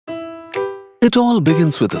It all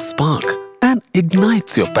begins with a spark and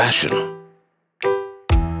ignites your passion.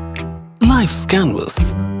 Life's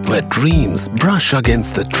canvas, where dreams brush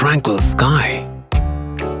against the tranquil sky.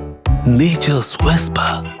 Nature's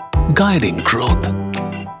whisper, guiding growth.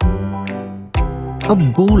 A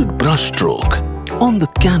bold brushstroke on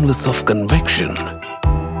the canvas of conviction,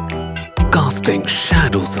 casting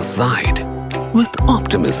shadows aside with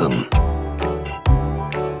optimism.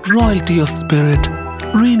 Royalty of spirit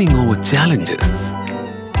reigning over challenges.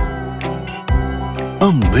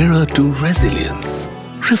 A mirror to resilience,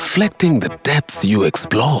 reflecting the depths you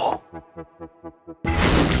explore.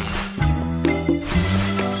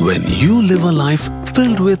 When you live a life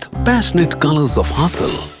filled with passionate colors of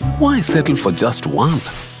hustle, why settle for just one?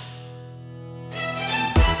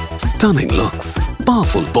 Stunning looks,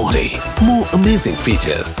 powerful body, more amazing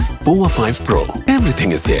features. Pova 5 Pro.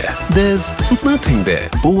 Everything is here. There's nothing there.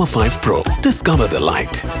 Pova 5 Pro. Discover the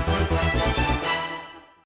light.